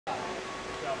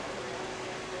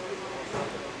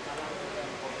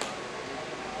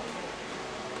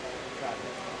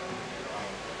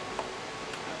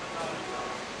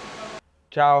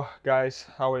Ciao guys,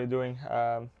 how are you doing?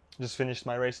 Just finished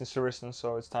my race in Silverstone,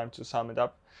 so it's time to sum it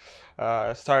up.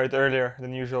 I started earlier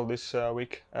than usual this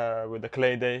week with a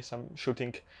clay day, some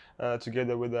shooting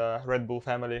together with the Red Bull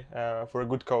family for a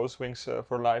good cause, Wings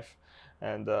for Life.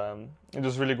 And it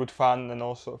was really good fun and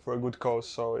also for a good cause,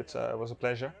 so it was a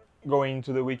pleasure. Going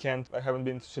into the weekend, I haven't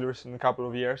been to Silverstone in a couple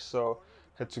of years, so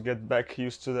had to get back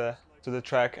used to the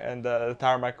track, and the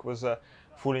tarmac was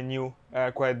fully new,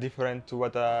 quite different to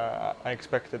what I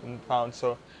expected and found.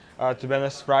 So to be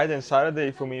honest, Friday and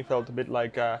Saturday for me felt a bit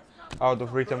like out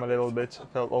of rhythm a little bit.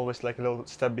 Felt always like a little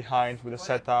step behind with the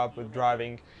setup, with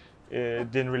driving.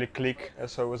 It didn't really click,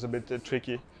 so it was a bit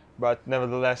tricky. But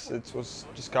nevertheless, it was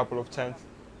just a couple of tenths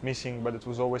missing, but it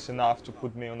was always enough to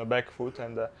put me on the back foot.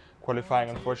 And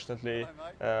qualifying, unfortunately,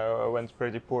 went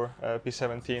pretty poor,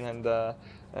 P17,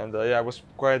 and yeah, I was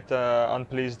quite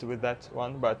unpleased with that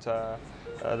one. But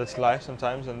that's life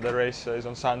sometimes, and the race is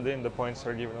on Sunday, and the points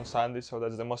are given on Sunday, so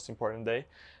that's the most important day.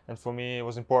 And for me, it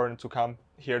was important to come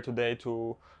here today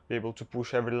to be able to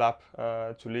push every lap,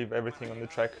 to leave everything on the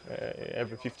track,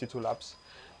 every 52 laps.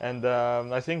 And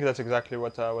I think that's exactly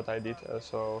what I did.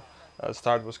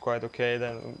 Start was quite okay.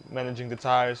 Then managing the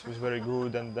tires was very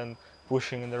good, and then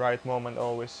pushing in the right moment,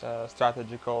 always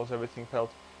strategy calls. Everything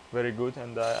felt very good,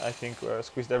 and I think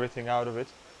squeezed everything out of it,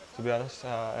 to be honest.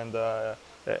 And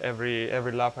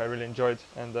every lap I really enjoyed,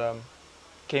 and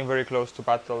came very close to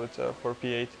battle it for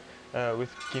P8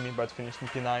 with Kimi, but finished in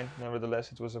P9.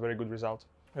 Nevertheless, it was a very good result.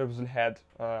 We obviously had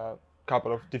a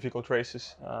couple of difficult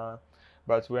races,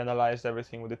 but we analyzed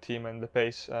everything with the team, and the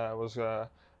pace was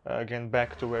again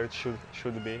back to where it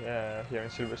should be here in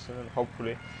Silverstone, and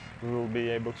hopefully we will be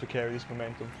able to carry this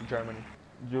momentum to Germany.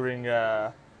 During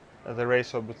the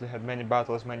race, obviously had many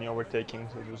battles, many overtakings.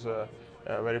 It was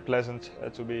very pleasant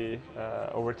to be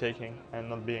overtaking and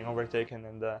not being overtaken.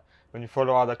 And when you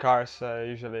follow other cars,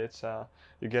 usually it's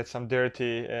you get some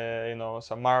dirty,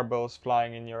 some marbles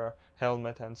flying in your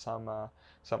helmet, and some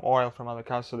oil from other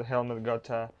cars. So the helmet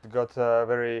got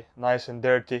very nice and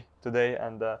dirty today,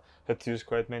 and had to use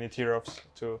quite many tear-offs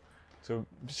to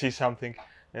see something.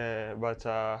 But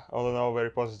all in all,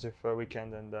 very positive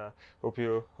weekend, and hope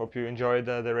you enjoyed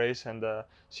the race, and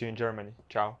see you in Germany.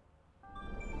 Ciao.